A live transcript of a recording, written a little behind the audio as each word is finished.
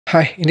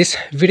Hi, in this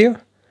video,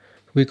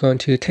 we're going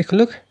to take a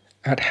look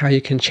at how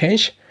you can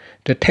change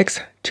the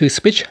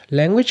text-to-speech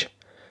language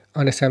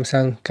on the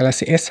Samsung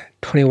Galaxy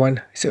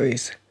S21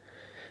 series.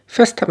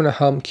 First, tap on the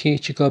home key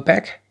to go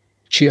back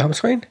to your home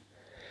screen.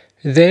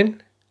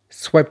 Then,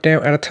 swipe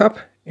down at the top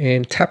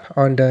and tap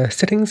on the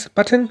settings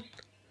button.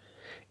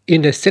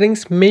 In the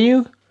settings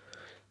menu,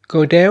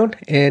 go down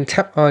and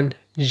tap on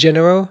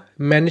General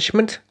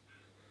Management.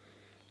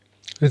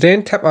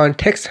 Then tap on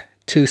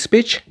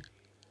text-to-speech.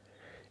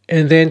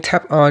 And then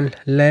tap on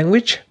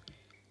language.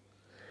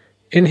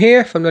 In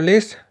here from the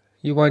list,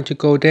 you want to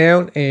go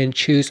down and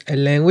choose a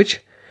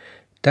language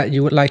that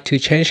you would like to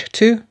change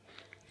to.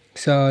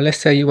 So let's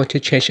say you want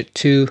to change it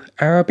to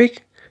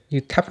Arabic.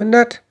 You tap on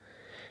that,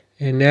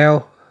 and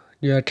now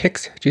your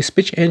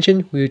text-to-speech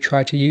engine will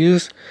try to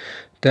use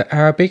the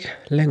Arabic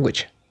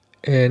language.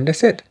 And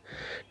that's it.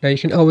 Now you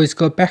can always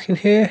go back in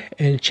here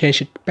and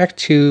change it back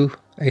to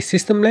a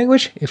system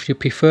language if you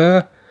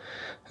prefer.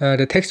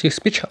 The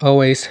text-to-speech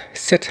always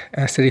set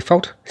as the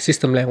default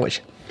system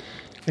language.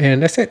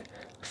 And that's it.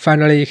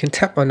 Finally, you can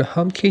tap on the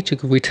home key to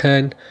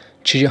return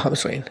to your home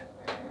screen.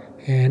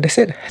 And that's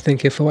it.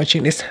 Thank you for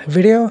watching this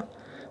video.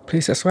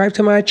 Please subscribe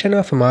to my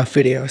channel for more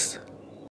videos.